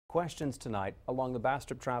Questions tonight along the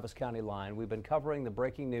Bastrop County line. We've been covering the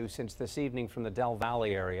breaking news since this evening from the Del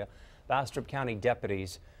Valley area. Bastrop County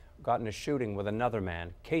deputies got in a shooting with another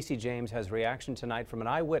man. Casey James has reaction tonight from an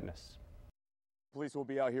eyewitness. Police will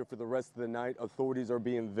be out here for the rest of the night. Authorities are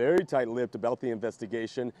being very tight-lipped about the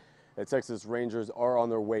investigation. The Texas Rangers are on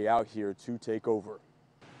their way out here to take over.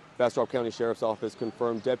 Bastrop County Sheriff's Office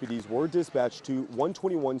confirmed deputies were dispatched to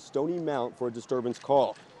 121 Stony Mount for a disturbance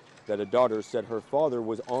call that a daughter said her father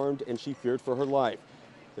was armed and she feared for her life.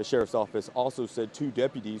 The Sheriff's Office also said 2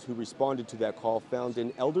 deputies who responded to that call found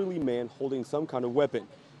an elderly man holding some kind of weapon.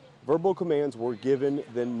 Verbal commands were given,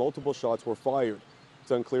 then multiple shots were fired.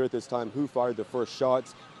 It's unclear at this time who fired the first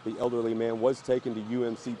shots. The elderly man was taken to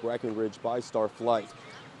UMC Brackenridge by Star Flight.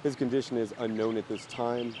 His condition is unknown at this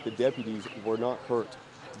time. The deputies were not hurt.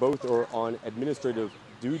 Both are on administrative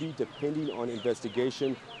duty depending on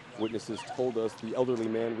investigation. Witnesses told us the elderly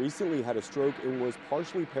man recently had a stroke and was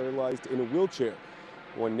partially paralyzed in a wheelchair.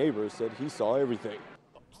 One neighbor said he saw everything.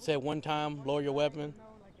 Said one time, lower your weapon.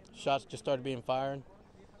 Shots just started being fired.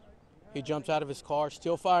 He jumps out of his car,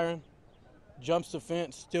 still firing, jumps the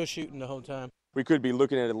fence, still shooting the whole time. We could be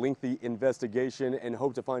looking at a lengthy investigation and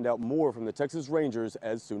hope to find out more from the Texas Rangers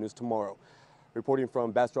as soon as tomorrow. Reporting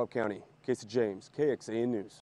from Bastrop County, Casey James, KXAN News.